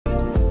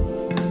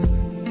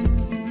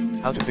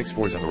How to fix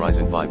Forza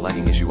Horizon 5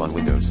 lagging issue on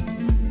Windows.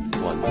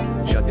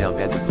 1. Shut down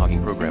bandwidth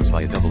hogging programs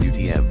via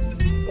WTM.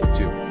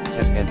 2.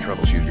 Test and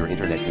troubleshoot your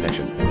internet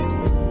connection.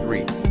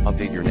 3.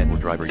 Update your network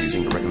driver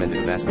using the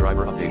recommended Avast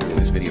driver updater in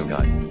this video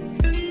guide.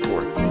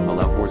 4.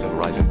 Allow Forza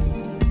Horizon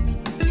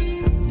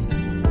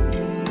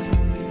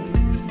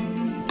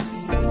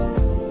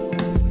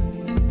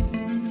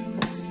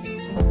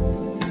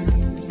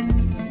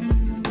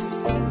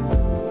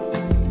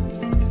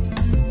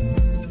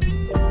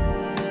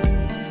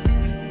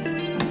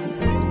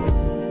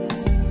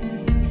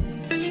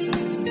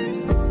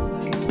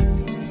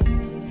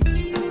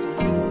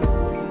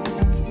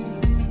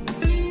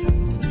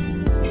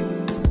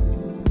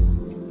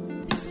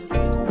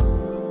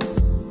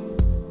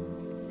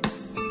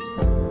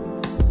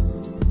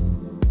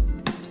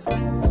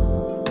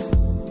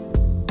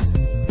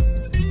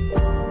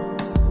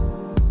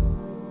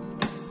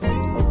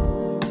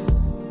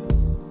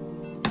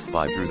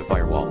 5. Through the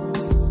firewall.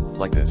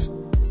 Like this.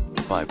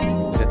 5.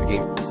 Set the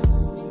game.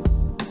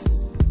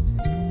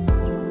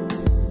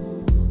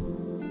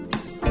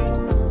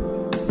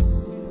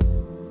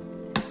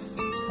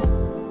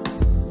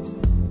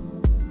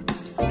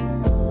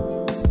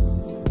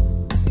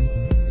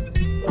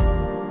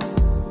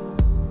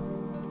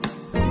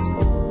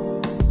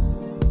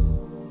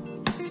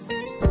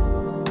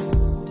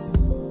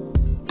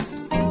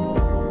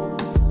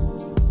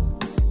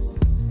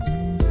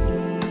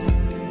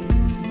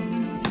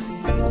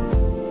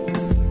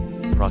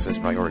 Process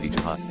priority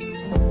to high.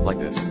 Like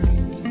this.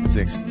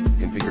 6.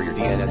 Configure your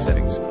DNS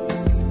settings.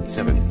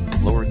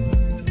 7. Lower.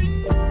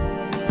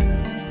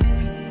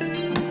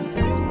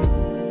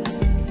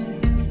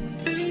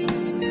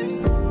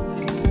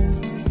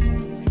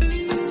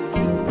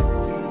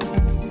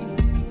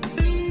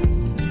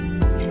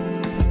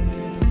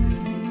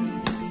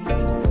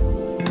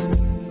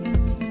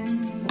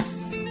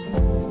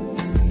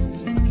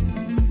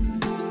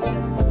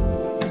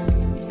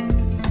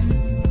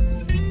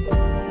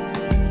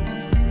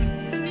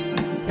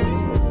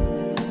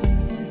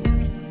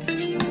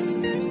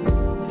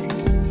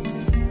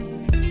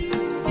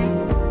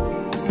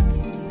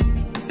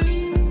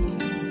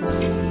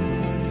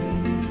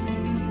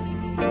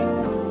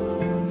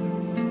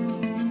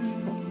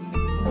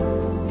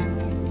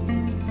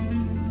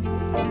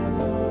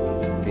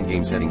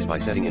 In-game settings by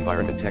setting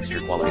environment texture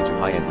quality to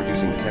high and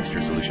reducing the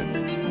texture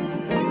solution.